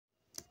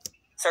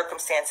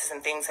Circumstances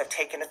and things have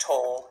taken a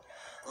toll.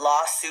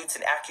 Lawsuits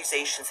and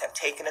accusations have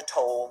taken a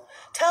toll.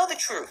 Tell the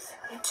truth.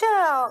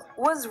 Chill,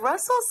 was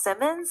Russell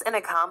Simmons an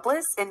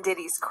accomplice in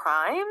Diddy's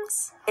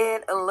crimes?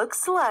 It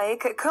looks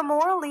like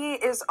Kimora Lee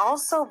is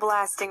also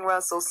blasting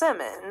Russell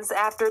Simmons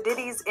after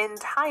Diddy's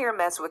entire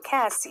mess with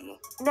Cassie.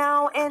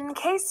 Now, in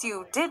case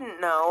you didn't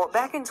know,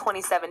 back in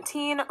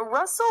 2017,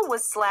 Russell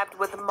was slapped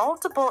with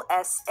multiple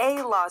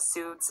SA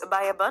lawsuits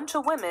by a bunch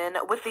of women,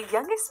 with the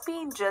youngest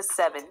being just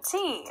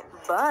 17.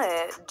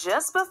 But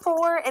just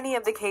before any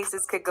of the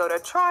cases could go to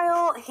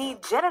trial, he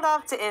jetted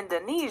off to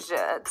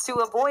Indonesia to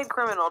avoid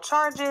criminal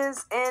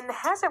charges and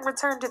hasn't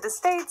returned to the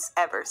States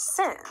ever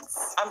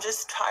since. I'm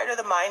just tired of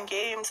the mind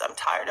games. I'm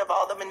tired of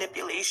all the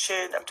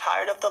manipulation. I'm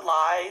tired of the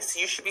lies.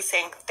 You should be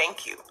saying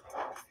thank you.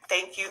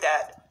 Thank you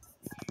that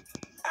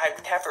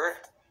I've never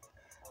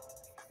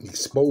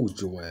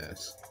exposed your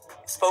ass,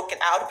 spoken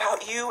out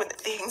about you and the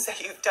things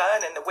that you've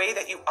done and the way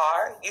that you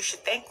are. You should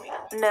thank me.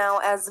 Now,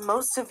 as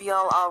most of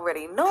y'all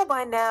already know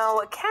by now,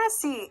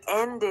 Cassie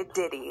ended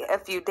Diddy a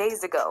few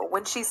days ago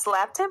when she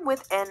slapped him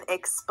with an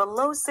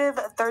explosive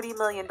 $30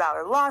 million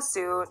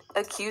lawsuit,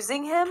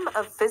 accusing him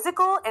of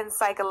physical and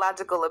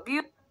psychological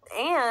abuse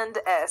and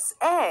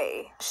SA.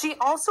 She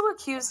also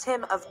accused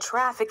him of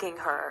trafficking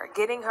her,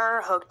 getting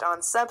her hooked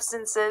on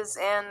substances,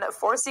 and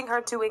forcing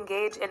her to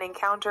engage in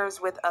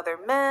encounters with other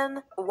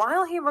men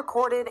while he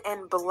recorded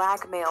and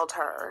blackmailed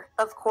her.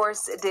 Of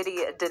course,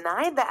 Diddy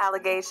denied the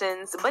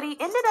allegations, but he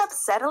ended up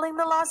settling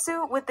the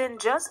lawsuit within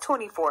just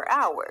 24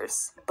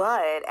 hours.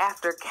 But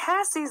after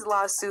Cassie's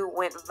lawsuit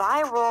went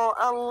viral,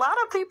 a lot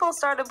of people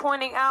started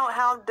pointing out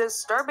how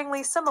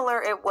disturbingly similar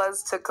it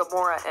was to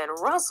Kimora and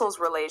Russell's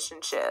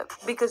relationship,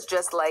 because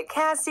just like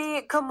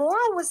Cassie,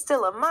 Kimora was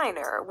still a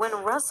minor when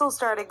Russell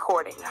started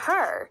courting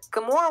her.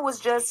 Kimora was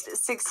just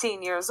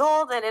 16 years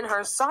old and in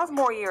her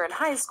sophomore year in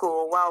high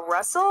school, while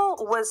Russell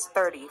was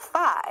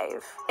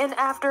 35. And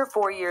after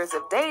 4 years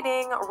of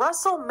dating,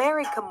 Russell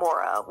married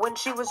Kimora when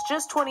she was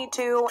just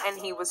 22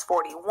 and he was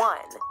 41.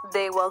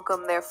 They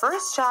welcomed their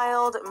first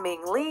child,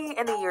 Ming Lee,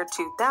 in the year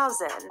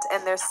 2000,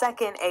 and their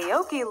second,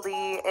 Aoki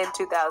Lee, in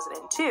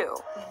 2002.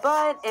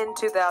 But in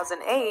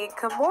 2008,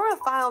 Kimora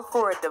filed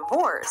for a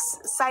divorce,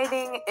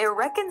 citing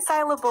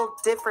irreconcilable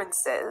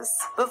differences,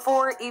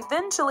 before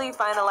eventually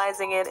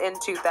finalizing it in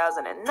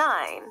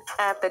 2009.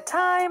 At the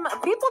time,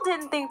 people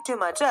didn't think too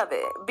much of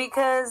it,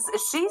 because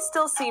she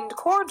still seemed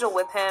cordial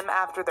with him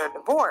after their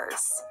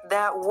divorce.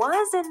 That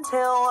was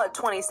until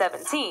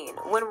 2017,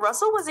 when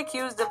Russell was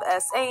accused of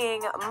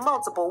SAing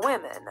multiple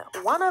women,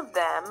 one of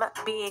them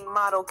being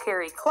model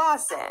Carrie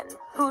Clausen,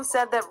 who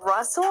said that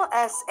Russell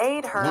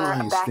SA'd her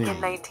back in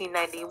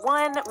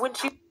 1991 when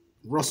she...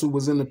 Russell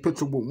was in the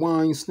picture with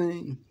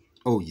Weinstein?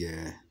 Oh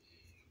yeah,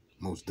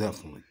 most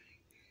definitely.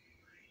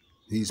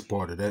 He's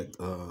part of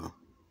that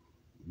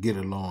get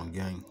along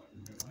gang.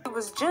 She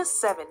was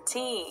just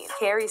 17.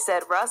 Carrie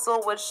said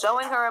Russell was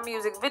showing her a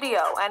music video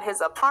at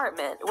his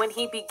apartment when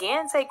he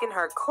began taking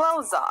her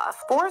clothes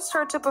off, forced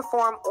her to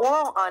perform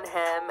oral on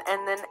him,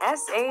 and then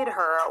SA'd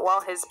her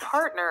while his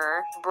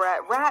partner,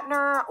 Brett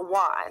Ratner,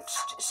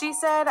 watched. She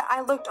said,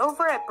 "I looked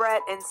over at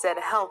Brett and said,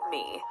 'Help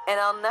me,' and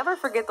I'll never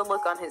forget the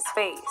look on his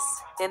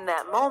face. In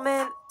that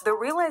moment, the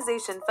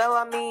realization fell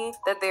on me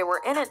that they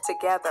were in it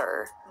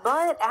together."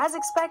 But as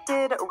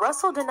expected,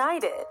 Russell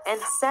denied it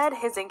and said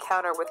his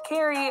encounter with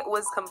Carrie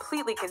was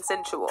completely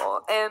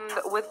consensual and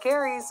with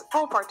Carrie's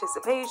full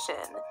participation.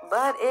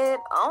 But it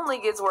only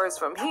gets worse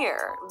from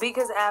here,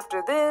 because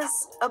after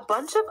this, a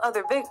bunch of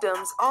other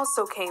victims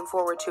also came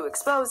forward to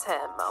expose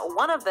him,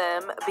 one of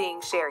them being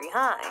Sherry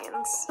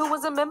Hines, who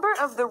was a member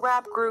of the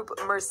rap group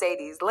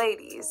Mercedes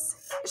Ladies.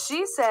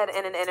 She said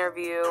in an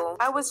interview,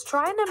 "I was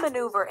trying to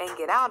maneuver and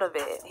get out of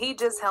it. He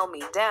just held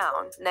me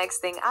down. Next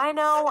thing I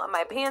know,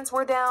 my pants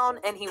were down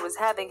and he was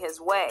having his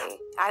way.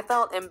 I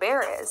felt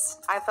embarrassed.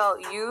 I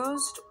felt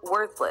used,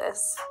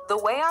 worthless. The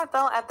way I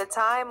felt at the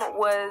time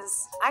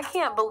was, I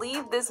can't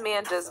believe this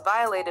man just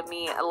violated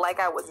me like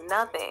I was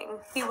nothing."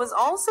 He was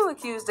also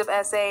accused of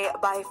SA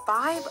by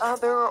 5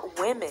 other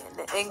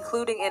women,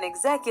 including an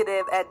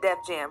executive at Def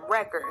Jam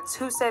Records,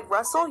 who said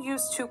Russell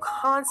used to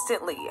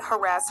constantly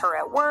harass her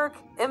at work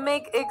and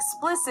make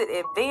explicit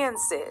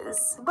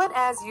advances. But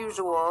as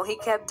usual, he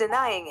kept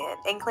denying it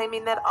and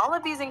claiming that all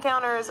of these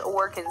encounters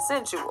were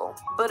consensual.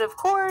 But of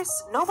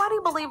course, nobody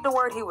believed a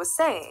word he was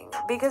saying,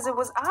 because it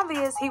was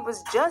obvious he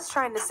was just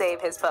trying to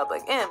save his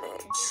public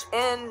image.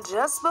 And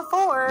just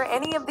before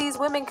any of these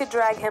women could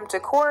drag him to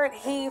court,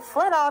 he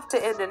fled off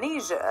to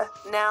Indonesia.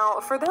 Now,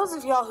 for those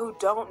of y'all who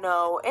don't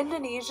know,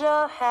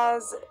 Indonesia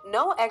has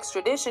no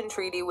extradition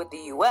treaty with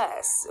the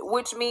US,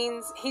 which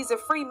means he's a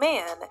free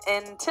man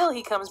until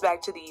he comes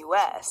back to the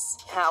US.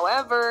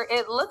 However,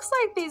 it looks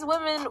like these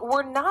women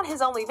were not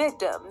his only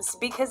victims,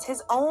 because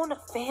his own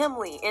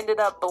family ended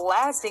up blasting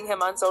blasting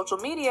him on social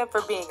media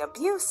for being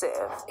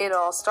abusive. It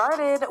all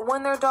started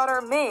when their daughter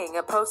Ming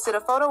posted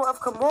a photo of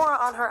Kimora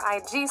on her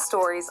IG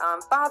stories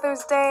on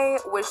Father's Day,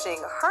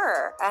 wishing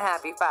her a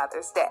happy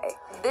Father's Day.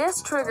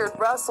 This triggered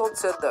Russel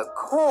to the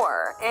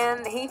core,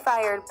 and he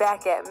fired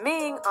back at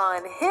Ming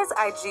on his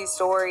IG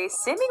story,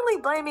 seemingly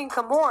blaming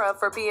Kimora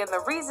for being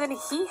the reason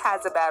he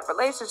has a bad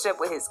relationship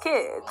with his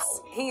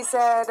kids. He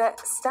said,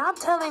 "Stop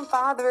telling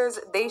fathers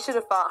they should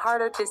have fought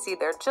harder to see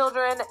their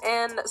children,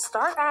 and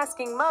start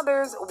asking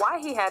mothers why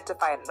he had to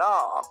fight at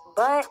all."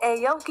 But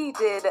Aoki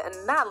did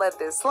not let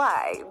this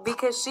slide,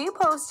 because she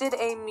posted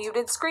a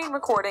muted screen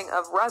recording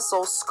of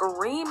Russel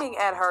screaming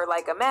at her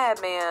like a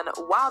madman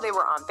while they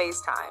were on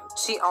FaceTime.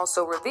 She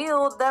also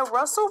revealed that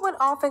Russel would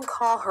often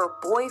call her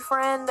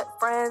boyfriend,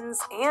 friends,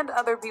 and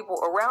other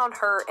people around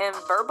her and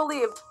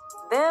verbally abuse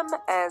them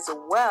as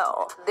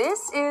well.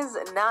 This is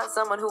not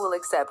someone who will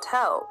accept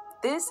help.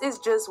 This is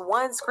just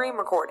one screen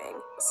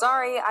recording.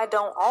 Sorry, I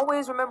don't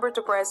always remember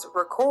to press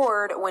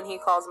record when he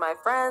calls my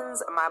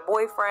friends, my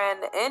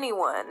boyfriend,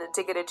 anyone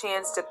to get a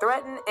chance to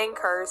threaten and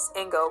curse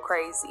and go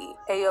crazy.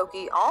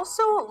 Aoki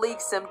also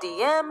leaked some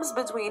DMs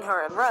between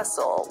her and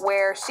Russel,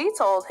 where she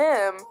told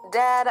him,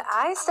 "Dad,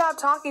 I stopped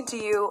talking to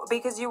you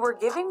because you were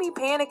giving me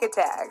panic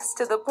attacks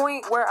to the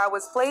point where I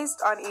was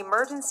placed on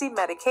emergency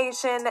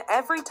medication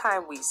every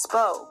time we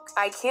spoke.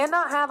 I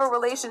cannot have a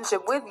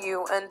relationship with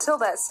you until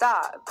that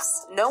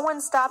stops. No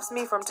one stops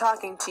me from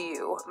talking to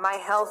you. My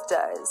health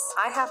does.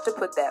 I have to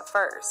put that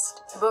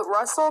first." But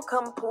Russel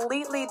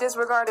completely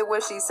disregarded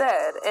what she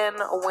said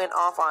and went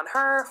off on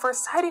her for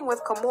siding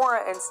with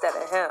Kimora instead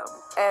of him.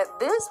 At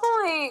this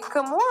point,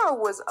 Kimora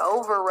was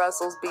over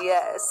Russel's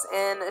BS,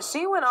 and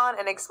she went on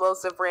an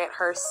explosive rant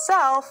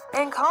herself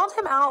and called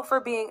him out for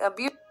being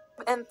abusive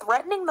and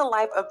threatening the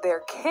life of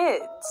their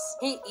kids.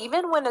 He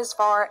even went as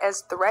far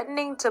as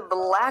threatening to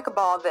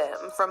blackball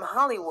them from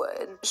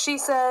Hollywood. She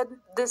said,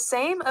 "The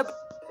same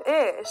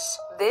ish.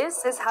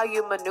 This is how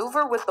you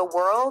maneuver with the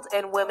world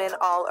and women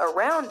all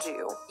around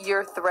you.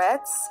 Your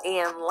threats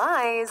and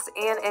lies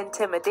and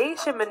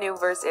intimidation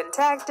maneuvers and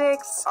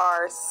tactics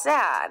are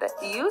sad.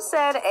 You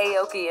said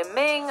Aoki and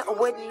Ming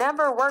would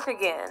never work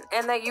again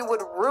and that you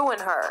would ruin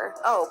her."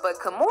 Oh, but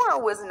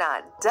Kimora was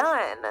not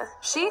done.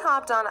 She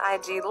hopped on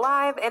IG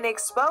Live and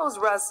exposed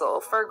Russel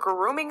for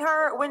grooming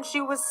her when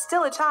she was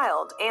still a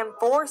child and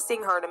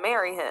forcing her to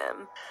marry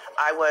him.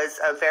 I was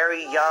a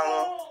very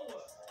young,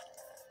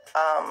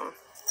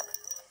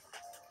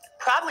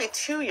 probably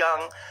too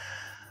young,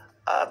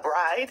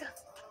 bride.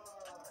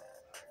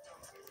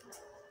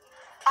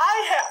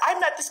 I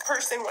met this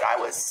person when I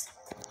was,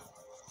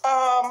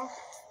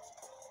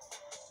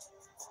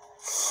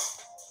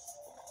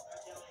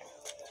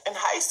 in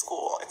high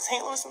school in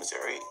St. Louis,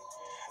 Missouri.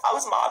 I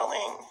was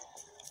modeling.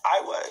 I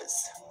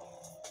was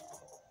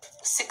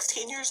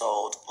 16 years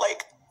old.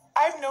 Like,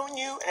 I've known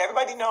you, and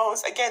everybody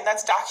knows. Again,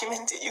 that's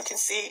documented. You can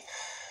see.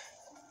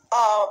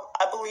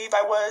 I believe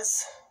I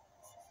was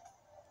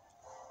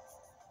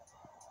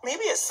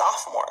maybe a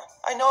sophomore.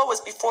 I know it was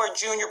before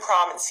junior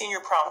prom and senior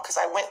prom because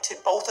I went to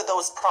both of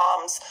those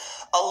proms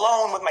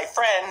alone with my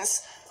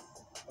friends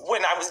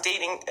when I was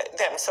dating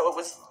them. So it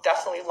was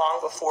definitely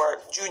long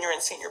before junior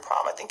and senior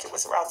prom. I think it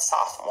was around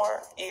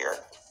sophomore year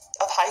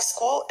of high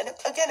school. And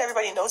again,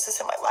 everybody knows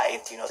this in my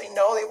life. You know,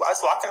 I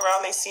was walking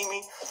around, they see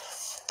me.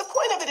 The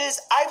point of it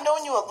is, I've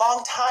known you a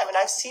long time and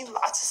I've seen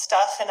lots of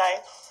stuff, and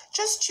I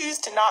just choose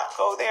to not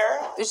go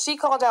there. She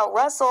called out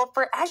Russel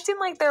for acting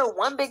like they're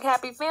one big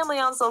happy family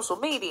on social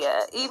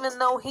media, even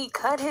though he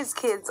cut his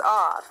kids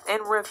off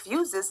and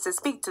refuses to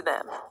speak to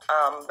them.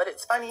 But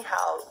it's funny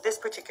how this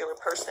particular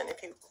person,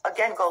 if you,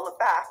 again, go look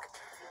back,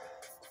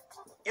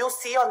 you'll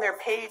see on their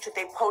page that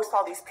they post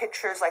all these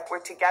pictures like we're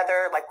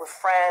together, like we're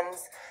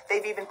friends.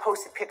 They've even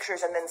posted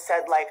pictures and then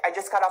said, like, I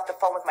just got off the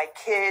phone with my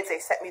kids. They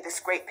sent me this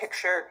great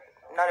picture.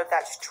 None of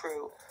that's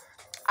true.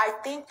 I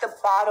think the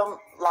bottom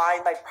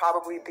line, like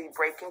probably the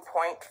breaking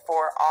point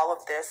for all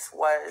of this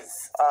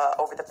was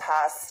over the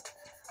past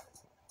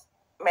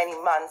many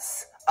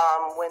months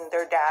when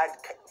their dad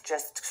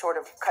just sort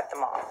of cut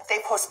them off. They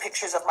post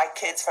pictures of my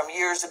kids from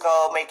years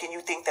ago, making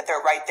you think that they're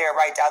right there,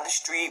 right down the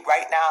street,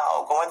 right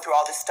now, going through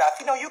all this stuff.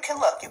 You know, you can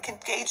look, you can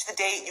gauge the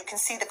date, you can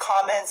see the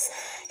comments,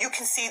 you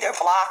can see they're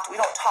blocked, we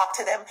don't talk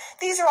to them.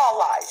 These are all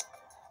lies.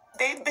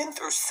 They've been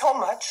through so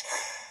much.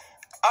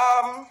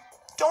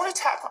 Don't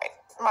attack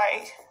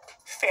my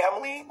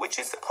family, which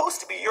is supposed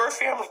to be your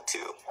family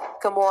too.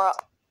 Kimora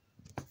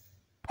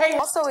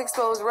also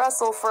exposed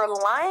Russel for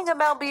lying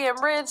about being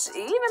rich,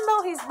 even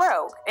though he's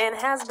broke, and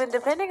has been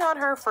depending on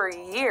her for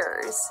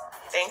years.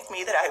 Thank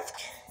me that I've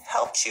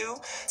helped you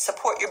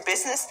support your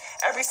business.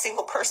 Every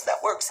single person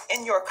that works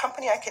in your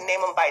company, I can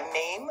name them by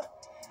name.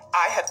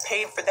 I have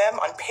paid for them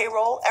on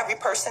payroll, every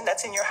person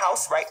that's in your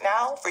house right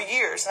now, for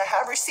years, and I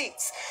have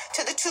receipts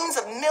to the tunes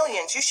of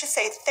millions. You should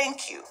say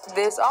thank you.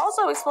 This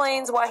also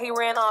explains why he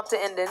ran off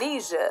to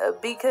Indonesia,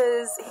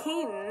 because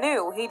he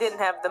knew he didn't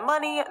have the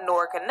money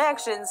nor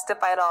connections to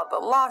fight all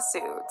the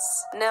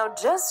lawsuits. Now,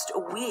 just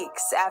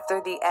weeks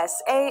after the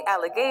SA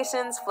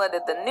allegations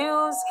flooded the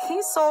news,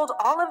 he sold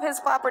all of his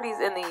properties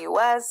in the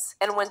US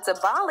and went to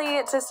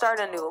Bali to start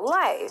a new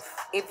life.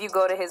 If you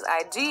go to his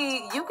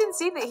IG, you can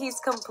see that he's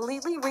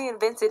completely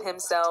reinvented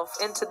himself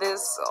into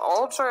this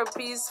ultra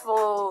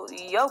peaceful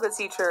yoga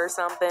teacher or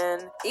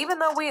something, even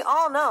though we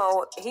all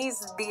know he's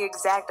the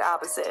exact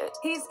opposite.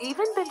 He's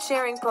even been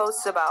sharing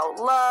posts about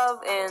love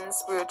and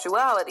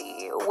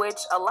spirituality, which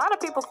a lot of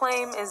people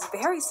claim is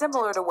very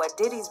similar to what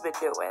Diddy's been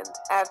doing.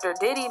 After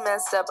Diddy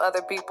messed up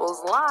other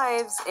people's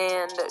lives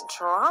and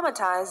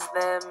traumatized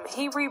them,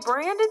 he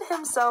rebranded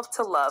himself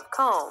to Love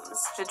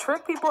Combs to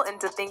trick people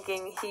into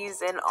thinking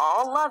he's an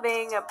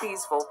all-loving,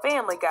 peaceful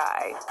family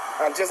guy.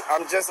 I'm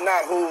just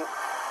not who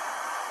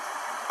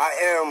I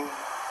am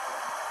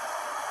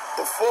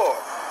before.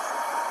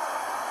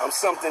 I'm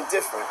something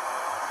different.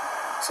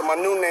 So my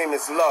new name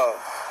is Love,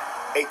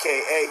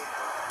 aka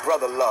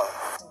Brother Love.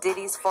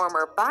 Diddy's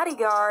former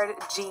bodyguard,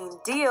 Gene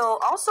Deal,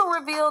 also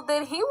revealed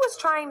that he was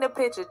trying to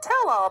pitch a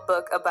tell-all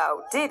book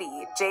about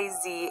Diddy,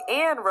 Jay-Z,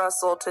 and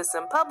Russell to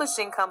some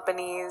publishing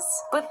companies,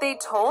 but they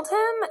told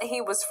him he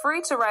was free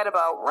to write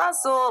about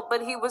Russell,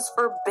 but he was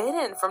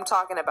forbidden from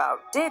talking about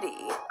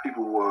Diddy.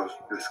 People was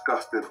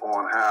disgusted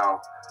on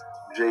how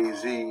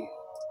Jay-Z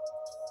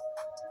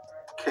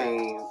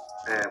came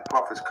and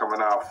Puff is coming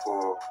out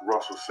for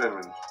Russell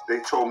Simmons. They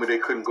told me they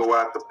couldn't go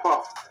after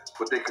Puff,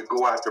 but they could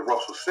go after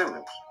Russell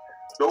Simmons.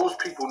 Those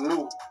people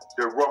knew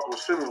that Russell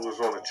Simmons was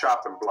on the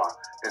chopping block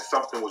and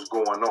something was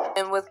going on.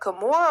 And with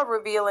Kimora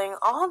revealing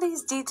all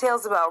these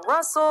details about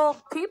Russell,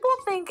 people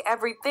think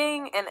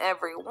everything and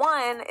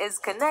everyone is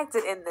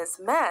connected in this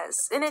mess,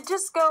 and it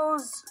just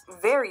goes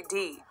very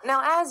deep.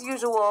 Now, as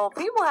usual,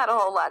 people had a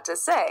whole lot to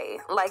say,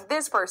 like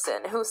this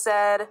person who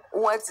said,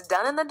 "What's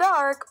done in the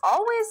dark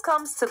always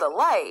comes to the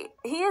light.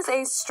 He is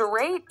a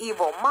straight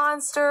evil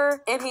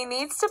monster, and he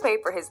needs to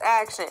pay for his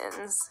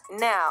actions.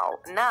 Now,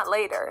 not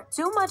later.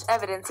 Too much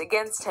evidence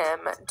against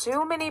him.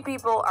 Too many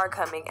people are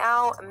coming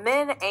out,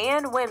 men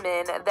and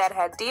women, that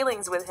had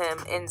dealings with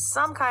him in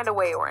some kind of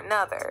way or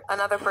another."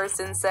 Another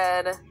person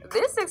said,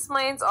 "This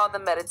explains all the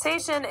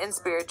meditation and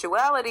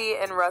spirituality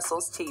in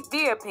Russell's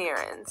TV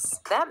appearance.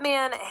 That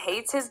man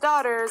hates his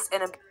daughters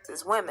and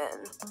abuses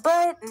women."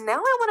 But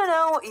now I want to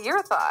know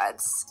your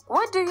thoughts.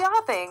 What do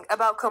y'all think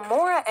about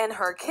Kimora and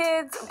her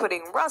kids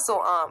putting Russell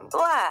on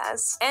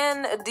blast?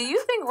 And do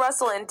you think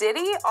Russell and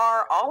Diddy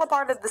are all a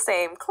part of the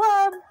same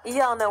club?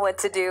 Y'all know what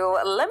to do.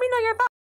 Let me know your thoughts.